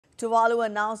Tuvalu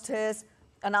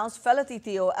announced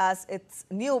Felatithio as its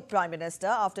new prime minister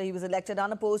after he was elected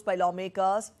unopposed by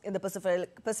lawmakers in the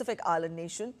Pacific Island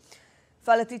nation.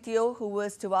 Felatithio, who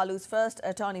was Tuvalu's first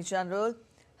Attorney General,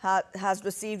 has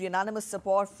received unanimous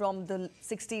support from the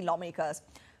 60 lawmakers.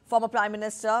 Former Prime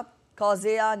Minister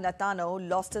Kausea Natano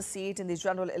lost his seat in the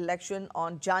general election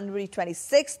on January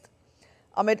 26th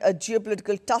amid a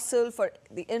geopolitical tussle for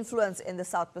the influence in the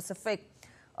South Pacific.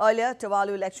 Earlier,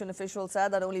 Tuvalu election officials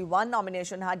said that only one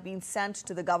nomination had been sent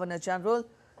to the Governor General.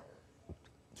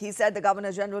 He said the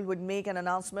Governor General would make an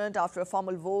announcement after a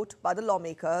formal vote by the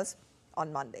lawmakers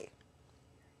on Monday.